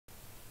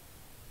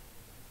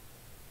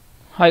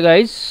Hi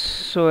guys,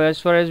 so as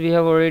far as we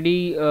have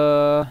already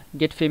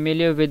get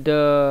familiar with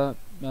the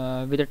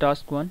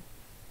task 1.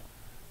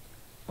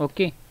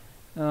 Okay,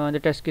 the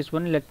task case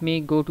 1. Let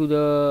me go to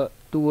the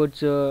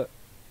towards uh,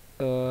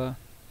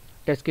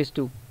 task case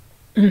 2.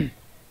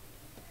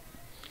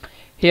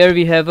 Here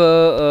we have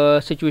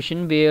a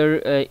situation where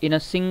in a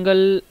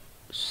single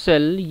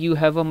cell you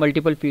have a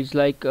multiple fields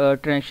like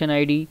transaction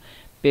ID,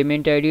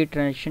 payment ID,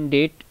 transaction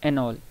date and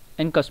all,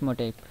 and customer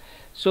type.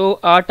 So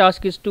our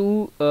task is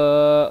to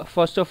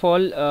first of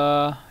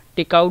all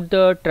take out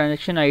the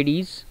transaction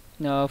IDs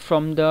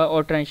from the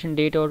or transaction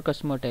date or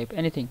customer type,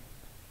 anything.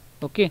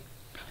 Okay,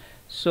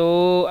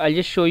 so I'll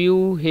just show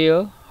you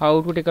here how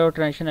to take out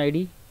transaction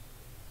ID.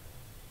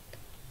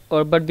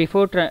 Or but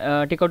before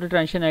take out the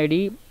transaction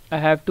ID, I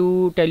have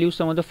to tell you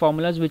some of the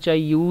formulas which I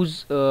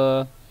use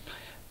to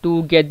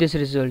get these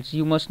results.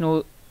 You must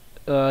know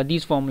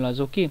these formulas.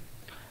 Okay,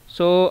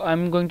 so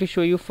I'm going to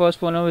show you first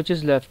formula, which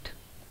is left.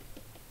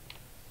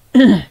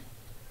 In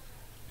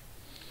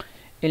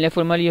left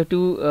formula you have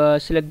to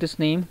select this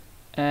name,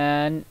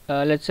 and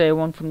let's say I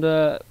want from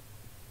the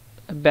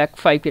back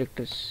 5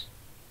 characters.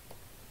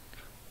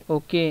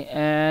 Okay,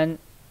 and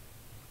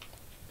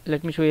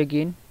let me show you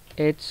again.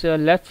 It's a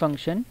left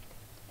function.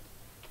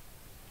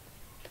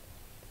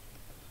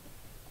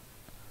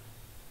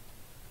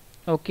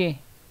 Okay,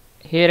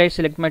 here I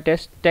select my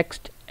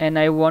text and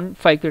I want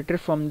 5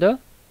 characters from the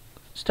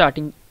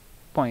starting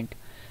point.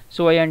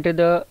 So I enter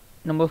the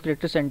number of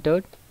characters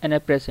entered and I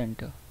press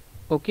enter.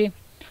 Okay,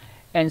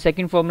 and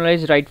second formula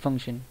is right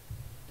function.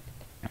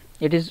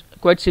 It is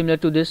quite similar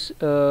to this,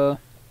 and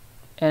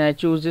I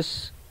choose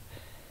this,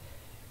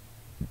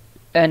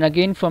 and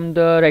again from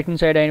the right hand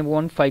side I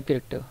want 5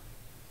 character.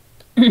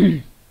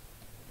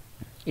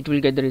 It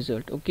will get the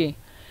result. Okay,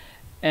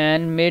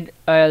 and mid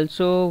I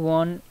also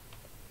want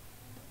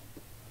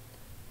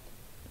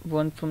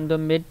one from the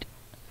mid.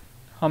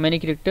 How many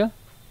character?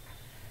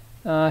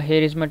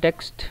 Here is my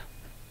text,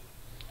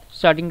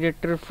 starting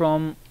character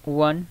from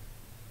 1,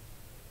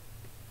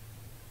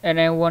 and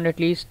I want at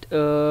least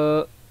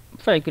 5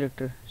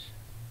 characters.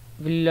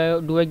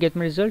 Do I get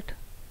my result?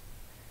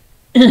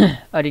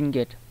 I didn't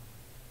get.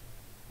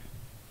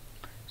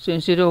 So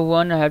instead of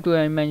 1 I have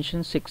to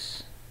mention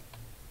 6.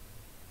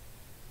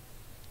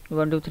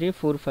 1 2 3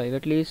 4 5,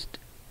 at least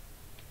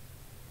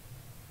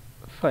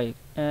 5,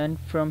 and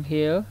from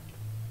here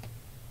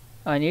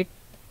I need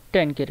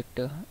 10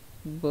 character,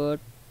 but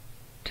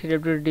here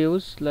to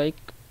reduce like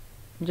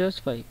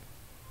just 5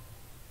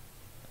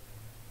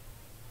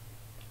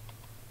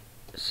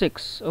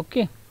 6.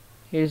 Okay,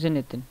 here is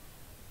Nathan,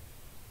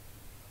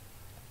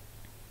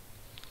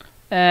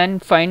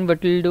 and find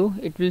what will do.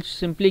 It will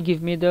simply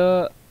give me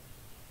the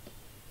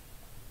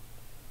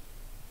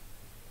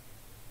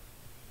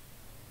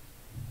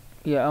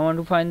I want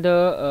to find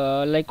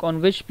the like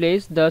on which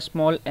place the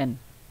small n.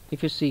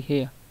 If you see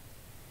here,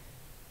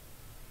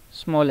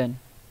 small n.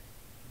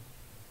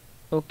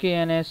 Okay,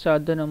 and I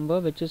start the number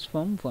which is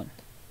from 1.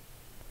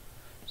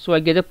 So I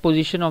get the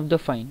position of the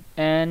find,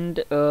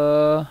 and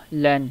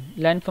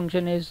lan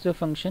function is the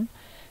function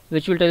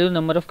which will tell you the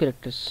number of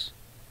characters.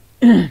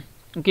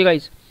 Okay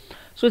guys,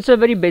 so it's a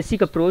very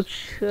basic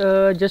approach.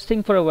 Just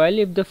think for a while.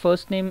 If the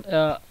first name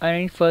I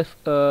need first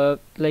 5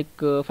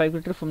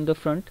 character from the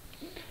front.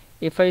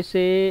 If I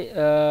say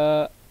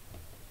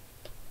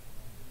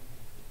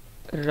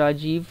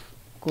Rajiv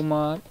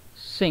Kumar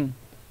Singh,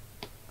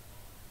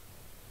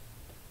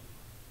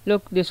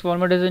 look, this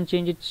format doesn't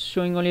change, it's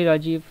showing only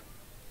Rajiv.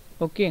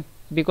 Okay,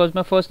 because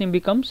my first name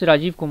becomes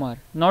Rajiv Kumar,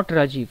 not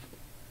Rajiv.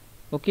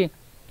 Okay,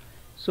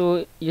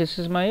 so this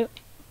is my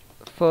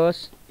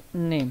first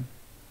name,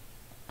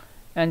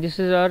 and this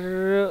is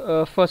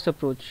our first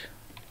approach.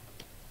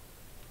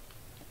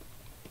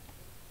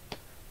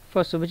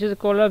 First, which is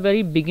called a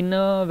very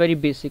beginner, very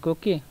basic.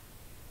 Okay,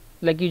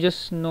 like you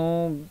just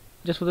know,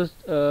 just for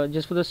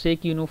the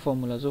sake you know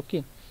formulas.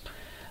 Okay,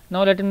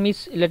 now let me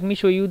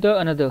show you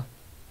the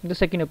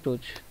second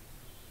approach.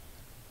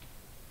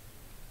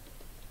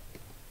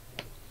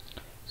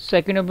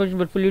 Second approach,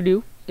 what will you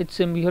do? It's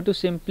you have to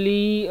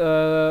simply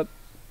enter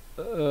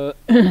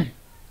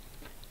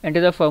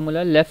the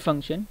formula left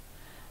function,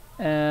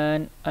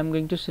 and I'm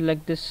going to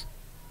select this.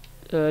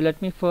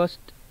 Let me first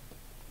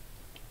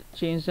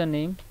change the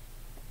name.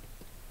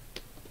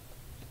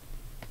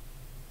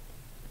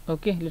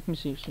 Okay, let me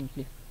see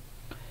simply.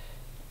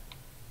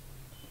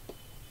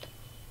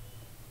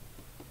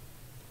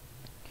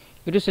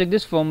 You have to select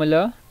this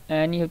formula,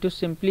 and you have to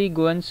simply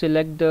go and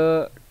select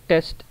the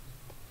test,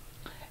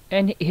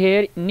 and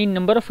here in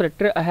number of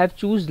character I have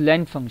choose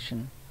len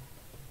function.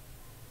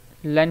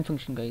 Len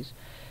function, guys.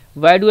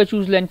 Why do I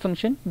choose len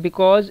function?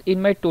 Because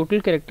in my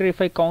total character,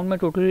 if I count my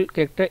total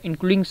character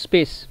including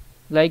space,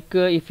 like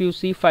if you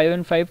see 5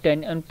 and 5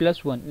 10 and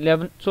plus 1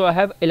 11, so I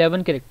have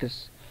 11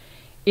 characters.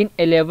 In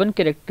 11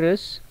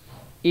 characters,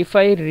 if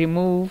I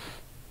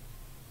remove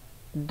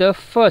the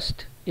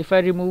first, if I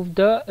remove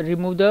the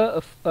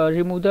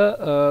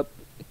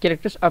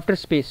characters after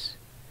space.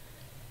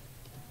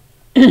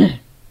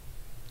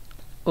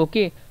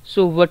 Okay,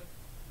 so what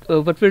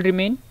what will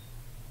remain?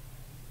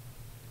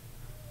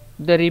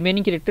 The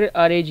remaining character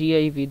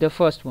RAGIV, the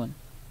first one.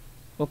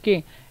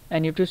 Okay,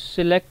 and you have to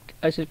select,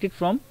 I select it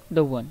from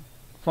the one,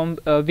 from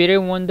where I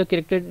want the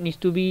character needs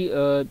to be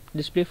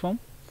displayed from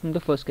the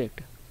first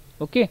character.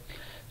 Okay,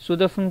 so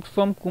the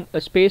from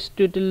space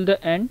to till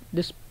the end,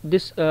 this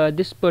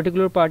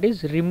particular part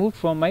is removed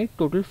from my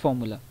total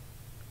formula.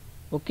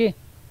 Okay,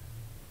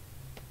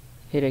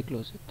 here I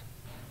close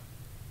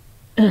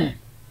it.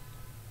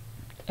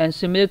 And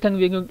similar thing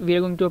we are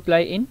going to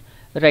apply in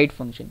write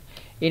function.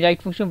 In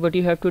write function, what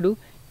you have to do,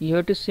 you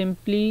have to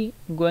simply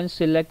go and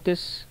select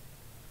this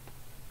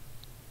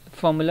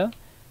formula,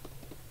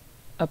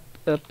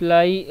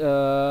 apply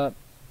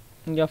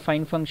your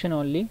find function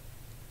only,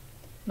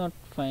 not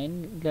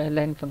find, the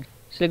len function,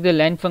 select the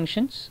len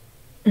functions,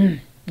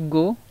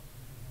 go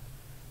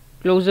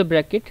close the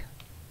bracket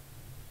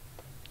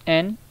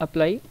and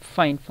apply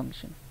find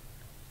function,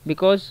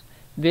 because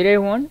where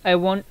I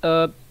want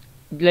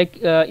like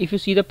if you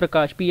see the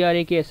Prakash,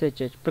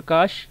 PRAKSHH,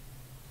 Prakash,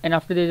 and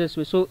after there is a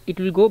switch, so it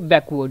will go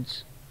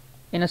backwards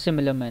in a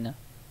similar manner.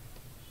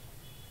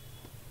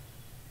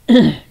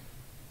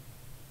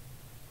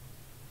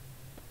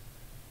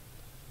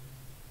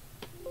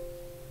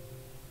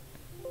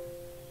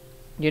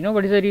 You know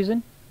what is the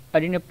reason? I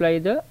didn't apply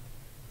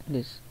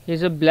this.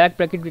 Here's a black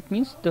bracket, which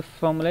means the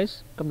formula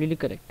is completely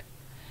correct.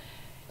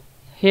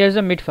 Here's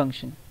a mid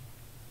function.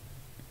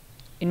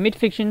 In mid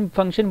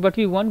function, what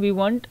we want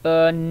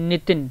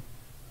Nitin,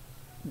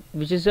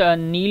 which is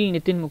Neil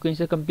Nitin Mukesh,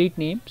 is a complete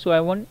name. So I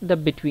want the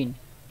between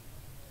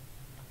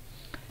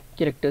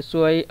character.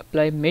 So I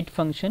apply mid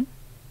function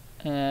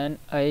and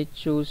I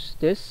choose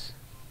this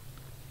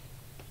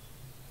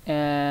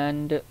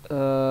and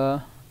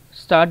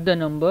start the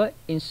number.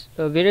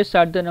 Where I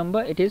start the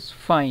number, it is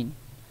find.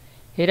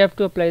 Here I have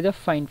to apply the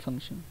find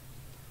function.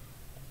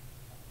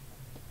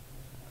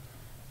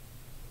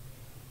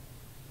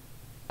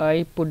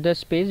 I put the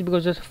space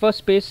because the first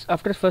space,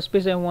 after first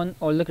space I want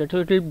all the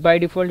characters, so it will by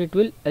default it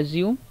will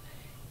assume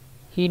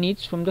he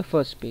needs from the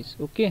first space.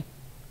 Okay.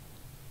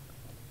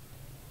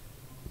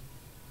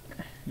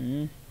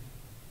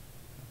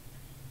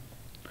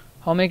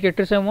 How many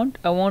characters I want?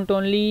 I want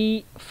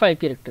only 5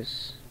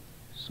 characters.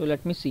 So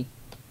let me see.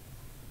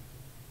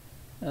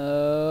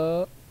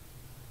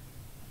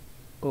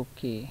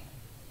 Okay,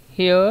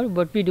 here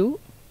what we do,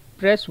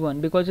 press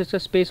 1 because it's a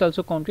space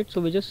also counted, so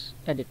we just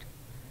add it.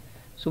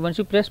 So once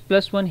you press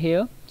 +1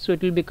 here, so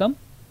it will become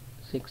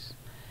 6.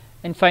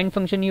 And find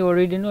function you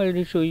already know. I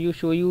already show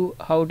you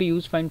how to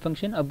use find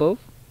function above,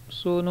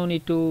 so no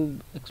need to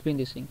explain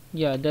this thing.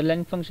 Yeah, the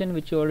len function,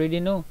 which you already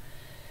know,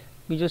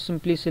 we just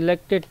simply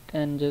select it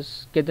and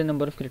just get the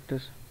number of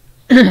characters.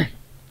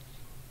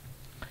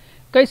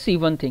 Guys, see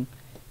one thing.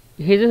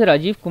 Here is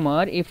Rajiv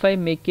Kumar. If I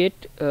make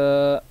it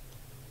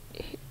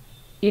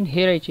in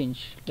here, I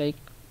change like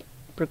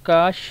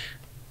Prakash,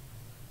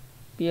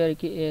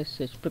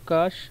 PRKASH,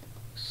 Prakash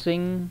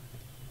Singh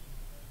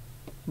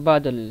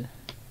Badal.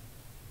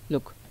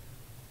 Look,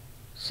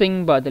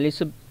 Singh Badal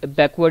is a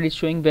backward is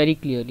showing very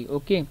clearly.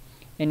 Okay,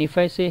 and if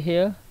I say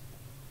here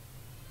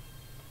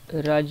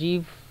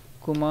Rajiv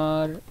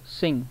Kumar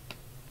Singh,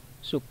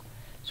 so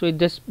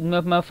this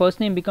my first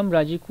name become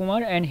Rajiv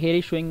Kumar, and here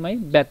is showing my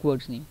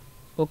backwards name.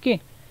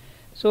 Okay,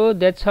 so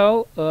that's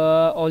how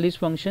all these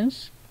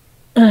functions.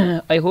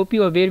 I hope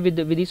you are aware with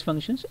these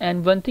functions.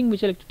 And one thing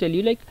which I like to tell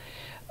you, like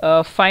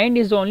find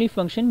is the only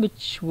function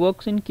which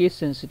works in case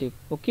sensitive.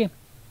 Okay,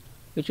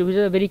 which is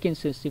a very case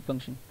sensitive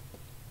function.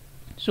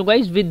 So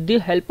guys, with the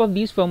help of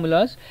these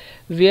formulas,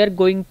 we are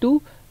going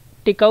to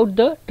take out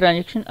the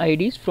transaction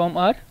IDs from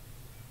our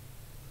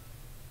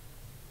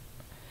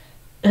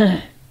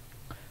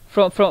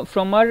from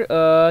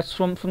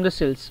the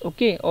cells.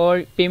 Okay,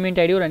 or payment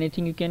ID or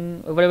anything, you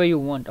can whatever you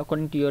want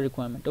according to your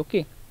requirement.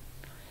 Okay.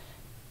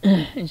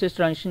 Insert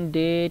transaction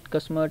date,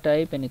 customer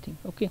type, anything.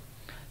 Okay,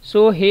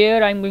 so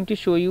here I'm going to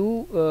show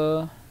you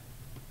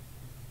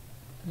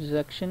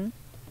transaction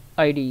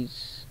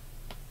IDs.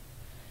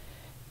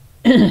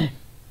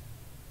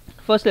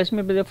 First, let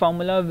me put the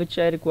formula which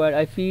I require.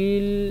 I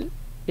feel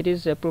it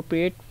is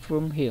appropriate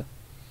from here.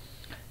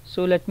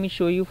 So let me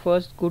show you.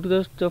 First, go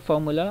to the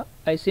formula.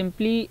 I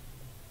simply,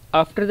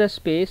 after the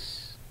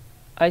space,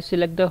 I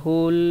select the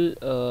whole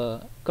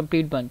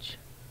complete bunch.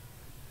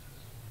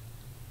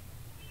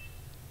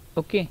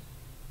 Okay,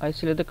 I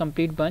select the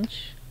complete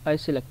bunch, I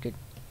selected,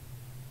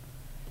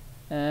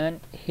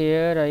 and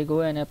here I go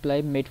and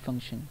apply mid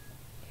function.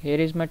 Here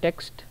is my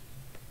text,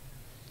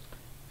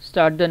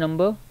 start the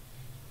number.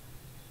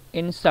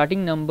 In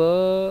starting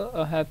number,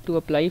 I have to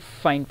apply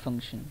find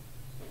function.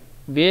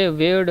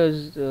 Where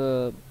does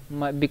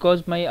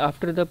because my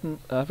after the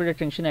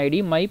transaction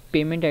ID, my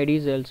payment ID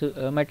is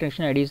also my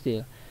transaction ID is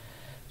there,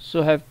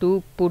 so I have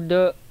to put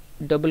the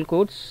double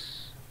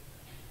quotes.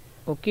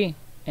 Okay,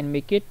 and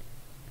make it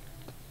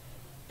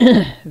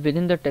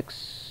within the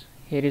text.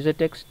 Here is a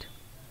text.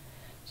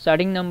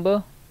 Starting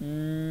number,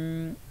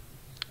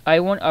 I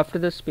want after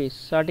the space.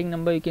 Starting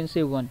number, you can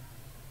say 1,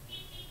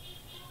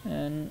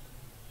 and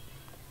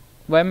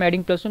Why I'm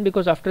adding +1?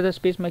 Because after the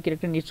space my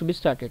character needs to be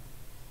started.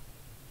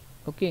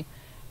 Okay,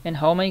 and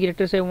how many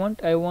characters I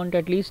want? I want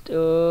at least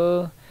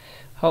how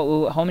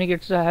many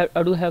characters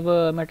I do have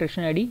my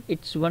transaction ID?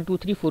 It's 1 2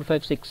 3 4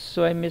 5 6,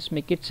 so I must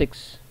make it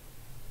 6.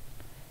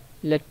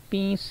 Let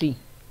me see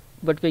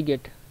what we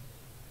get.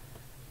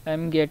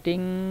 I'm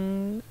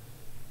getting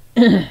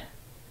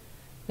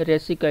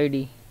resic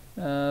ID.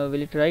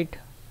 Will it write?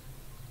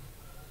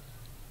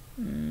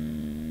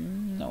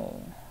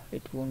 No,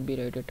 it won't be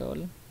right at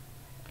all.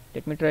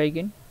 Let me try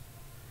again.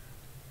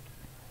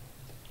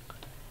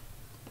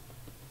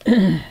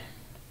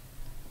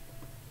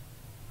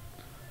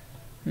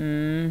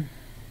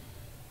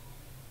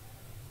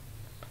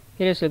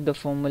 Here I select the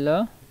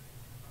formula.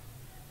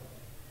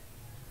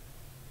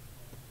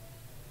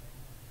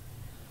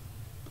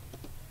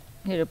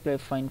 Here apply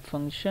find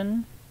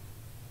function.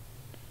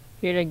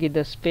 Here I give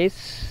the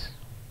space,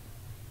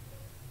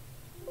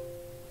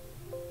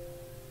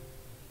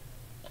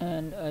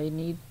 and I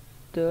need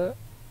the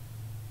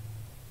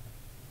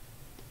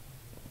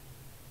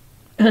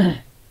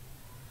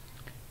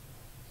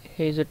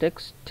here's a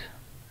text.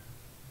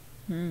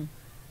 I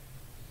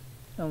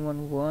want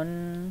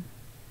 1,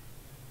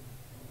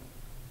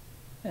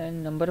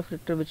 and number of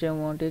character which I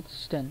want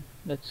is 10.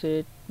 Let's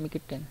say make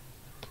it 10.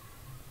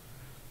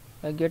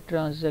 I get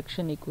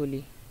transaction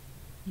equally.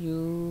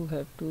 You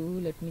have to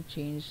let me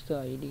change the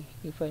ID.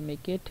 If I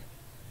make it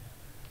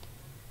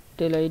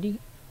tell ID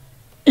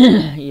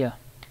yeah,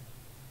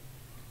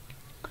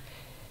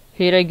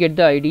 here I get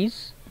the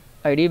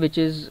ID which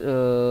is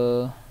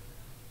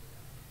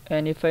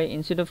and if I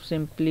instead of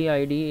simply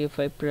ID, if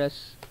I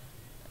press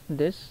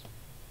this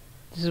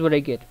is what I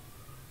get,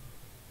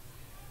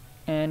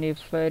 and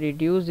if I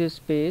reduce this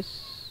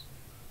space,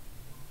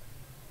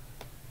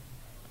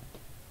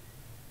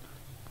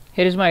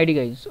 here is my ID,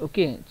 guys.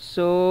 Okay,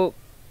 so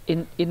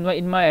in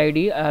my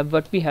ID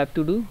what we have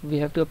to do, we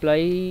have to apply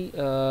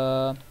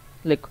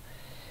like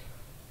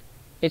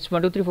it's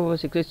 1 2 3 4 5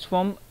 6. It's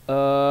from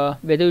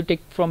whether you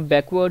take from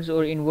backwards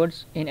or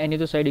inwards, in any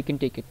other side you can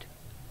take it.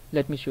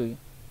 Let me show you.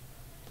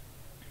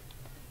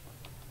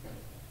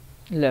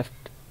 Left.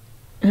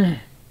 Let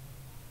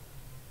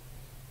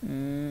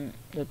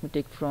me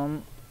take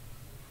from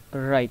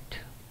right.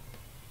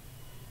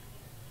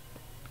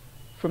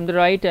 From the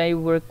right I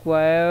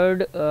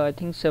required I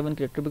think 7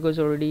 character, because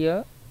already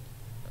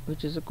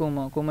which is a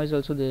comma is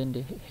also there in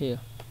here.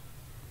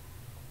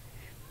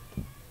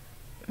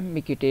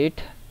 Make it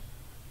 8.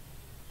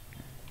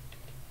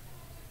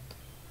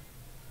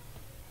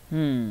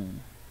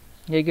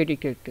 Here get 8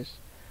 characters.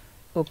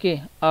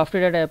 Okay, after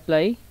that I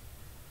apply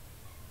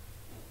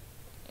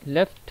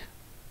left,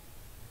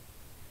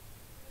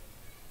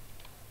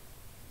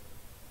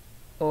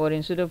 or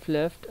instead of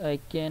left I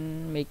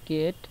can make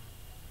it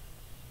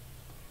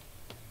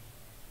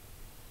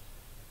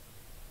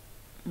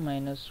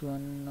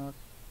 -1, not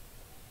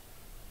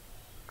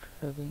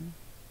having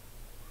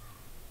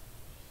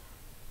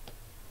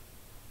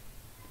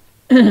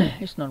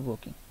it's not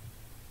working.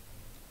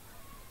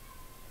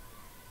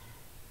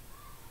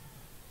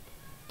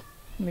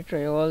 Let me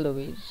try all the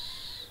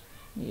ways.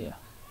 Yeah,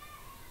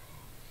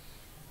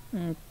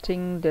 I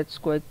think that's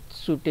quite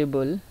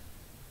suitable.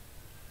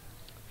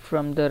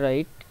 From the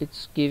right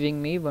it's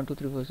giving me 1 2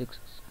 3 4 6.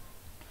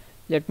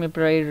 Let me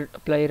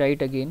apply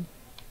right again.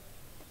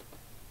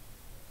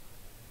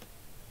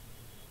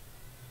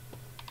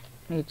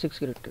 Need 6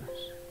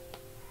 characters.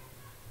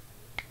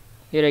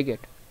 Here I get.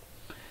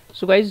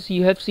 So guys,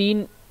 you have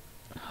seen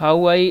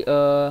how I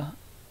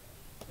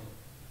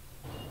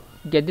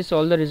get this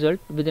all the result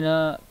within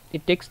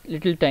it takes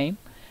little time,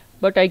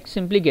 but I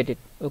simply get it.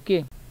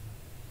 Okay,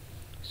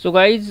 so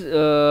guys,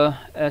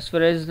 as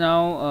far as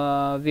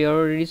now we have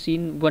already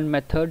seen one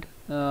method.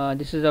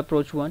 This is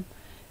approach 1,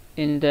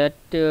 in that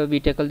we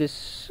tackle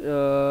this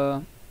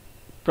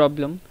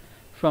problem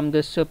from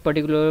this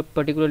particular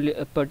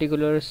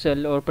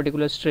cell or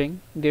particular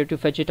string. We have to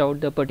fetch it out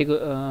the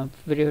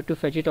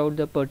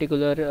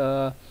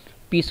particular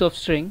piece of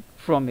string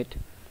from it.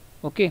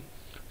 Okay,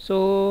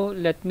 so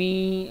let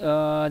me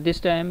this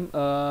time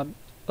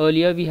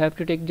earlier we have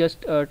to take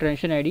just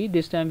transaction ID.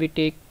 This time we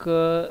take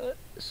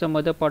some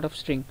other part of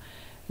string.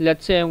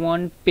 Let's say I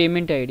want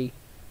payment ID.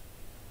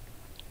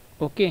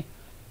 Okay,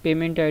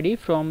 payment ID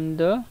from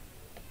the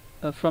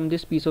from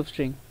this piece of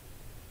string.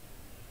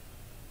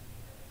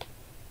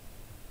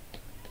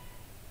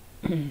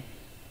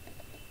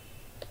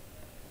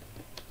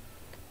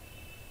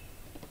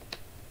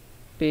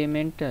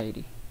 Payment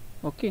ID.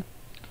 Okay,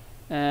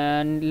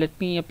 and let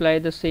me apply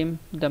the same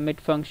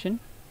mid function.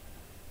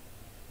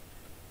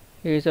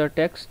 Here is our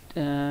text,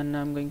 and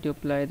I'm going to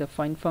apply the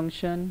find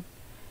function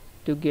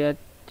to get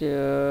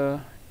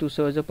to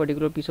search a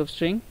particular piece of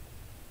string,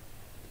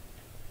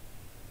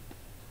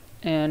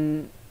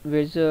 and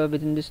where's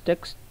within this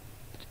text,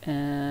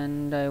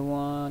 and I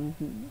want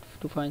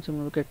to find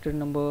some character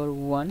number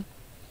 1,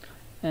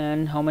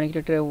 and how many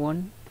character I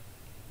want,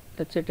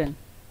 let's say 10.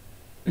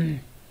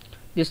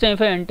 This time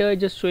if I enter,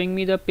 just showing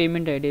me the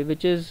payment ID,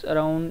 which is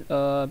around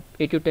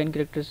 8 to 10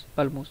 characters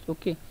almost.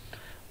 Okay,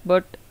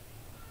 but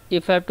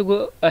if I have to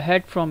go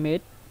ahead from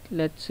it,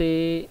 let's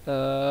say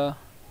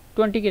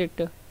 20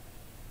 character.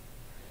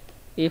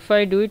 If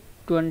I do it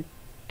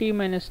 20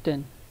 minus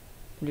 10,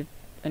 did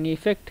any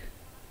effect?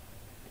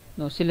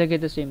 No, still I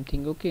get the same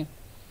thing. Okay,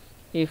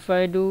 if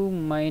I do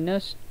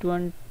minus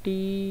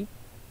 20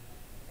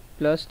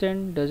 plus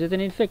 10, does it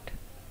any effect?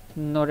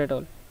 Not at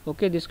all.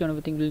 Okay, this kind of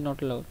a thing will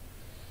not allow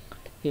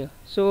here.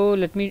 So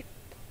let me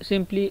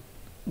simply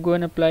go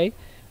and apply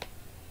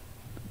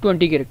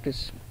 20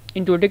 characters.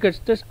 In 20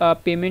 characters our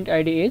payment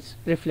ID is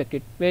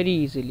reflected very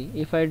easily.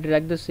 If I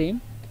drag the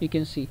same, you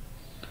can see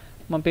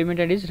my payment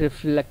ID is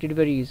reflected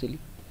very easily.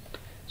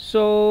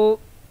 So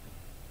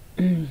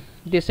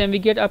this time we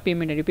get our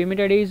payment ID. Payment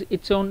ID is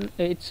its own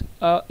right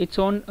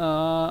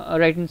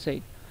hand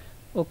side.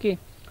 Okay,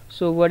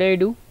 so what I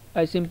do,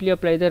 I simply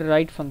apply the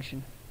right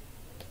function.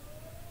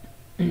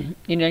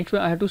 In next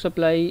one I have to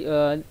supply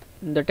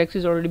the text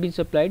is already been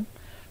supplied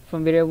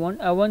from where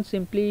I want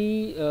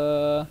simply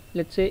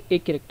let's say a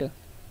character.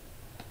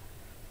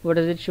 What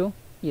does it show?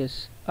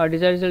 Yes, our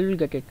desired result will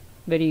get it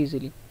very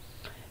easily.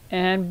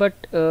 And but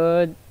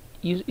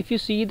if you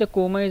see, the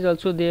comma is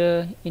also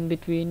there in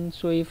between.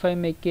 So if I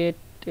make it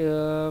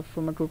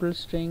from a total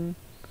string,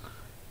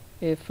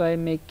 if I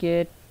make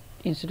it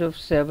instead of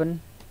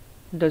 7,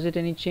 does it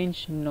any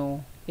change?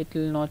 No, it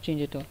will not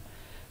change at all.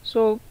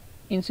 So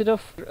instead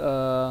of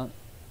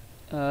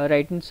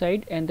right hand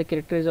side, and the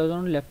character is also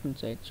on left hand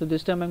side, so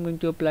this time I'm going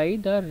to apply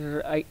the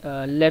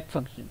left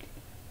function.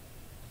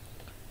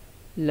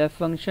 Left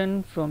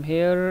function, from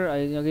here I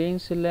again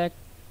select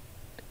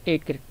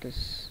 8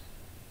 characters.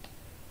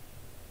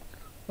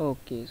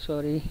 Okay,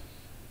 sorry,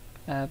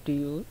 I have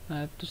to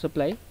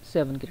supply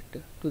 7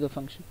 character to the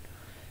function.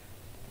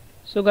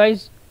 So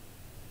guys,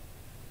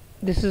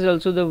 this is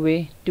also the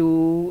way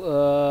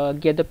to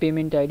get the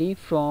payment ID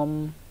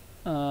from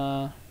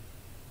a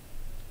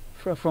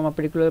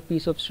particular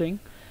piece of string.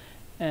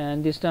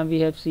 And this time we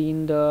have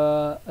seen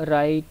the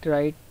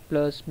right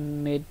plus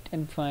mid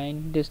and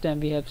find. This time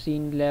we have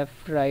seen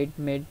left, right,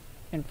 mid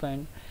and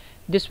find.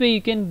 This way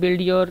you can build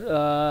your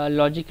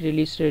logic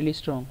really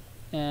strong.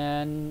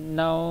 And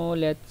now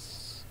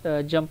let's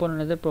jump on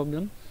another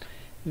problem.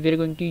 We're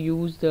going to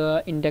use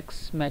the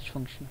index match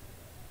function.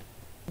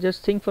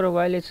 Just think for a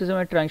while. This is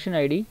my transaction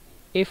ID.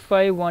 If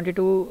I wanted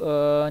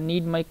to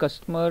need my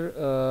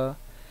customer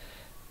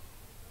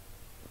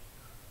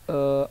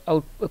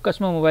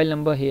customer mobile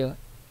number here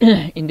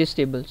in this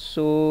table,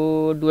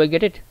 so do I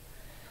get it?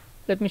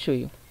 Let me show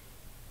you.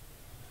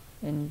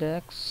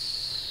 Index,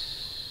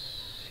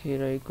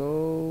 here I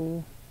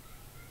go,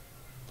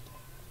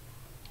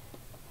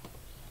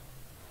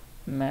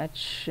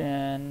 match,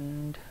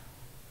 and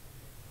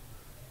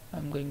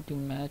I'm going to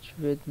match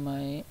with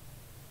my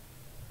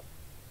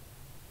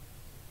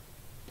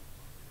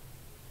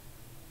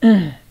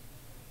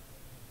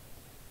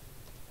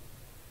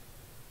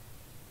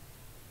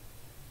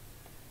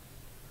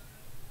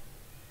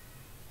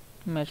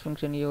match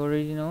function, you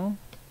already know.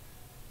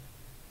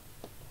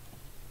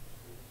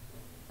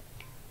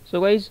 So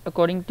guys,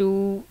 according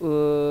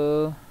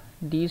to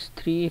these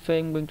three, if I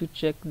am going to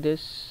check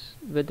this,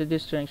 whether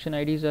these transaction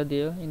IDs are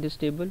there in this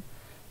table,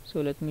 so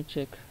let me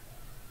check.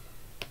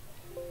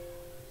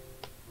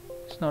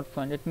 It's not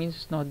found. That means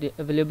it's not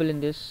available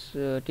in this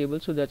table,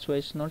 so that's why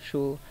it's not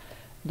show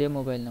their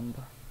mobile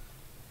number.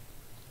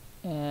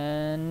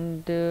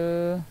 And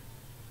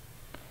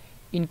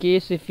in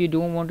case if you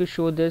don't want to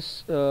show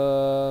this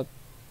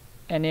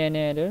any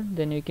error,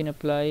 then you can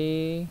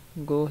apply,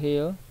 go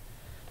here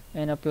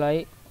and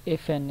apply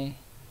if any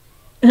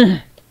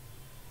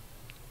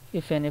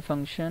if any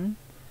function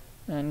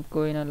and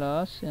go in a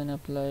last and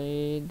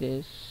apply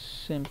this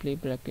simply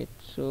bracket.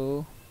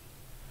 So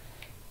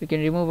you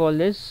can remove all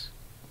this.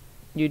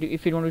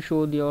 If you want to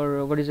show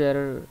your what is the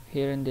error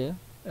here and there,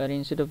 and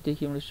instead of this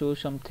you want to show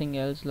something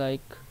else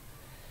like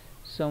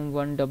some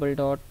one double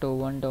dot or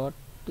one dot,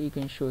 you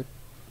can show it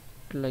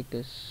like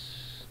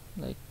this.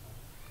 Like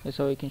that's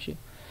how you can show.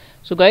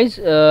 So guys,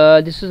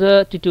 this is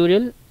a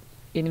tutorial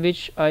in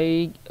which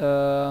I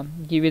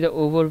give you the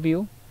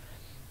overview.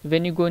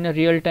 When you go in a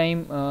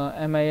real-time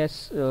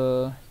MIS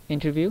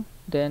interview,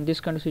 then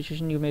this kind of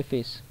situation you may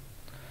face.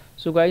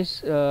 So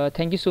guys,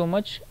 thank you so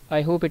much.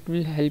 I hope it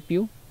will help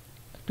you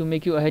to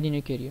make you ahead in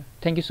your career.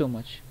 Thank you so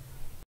much.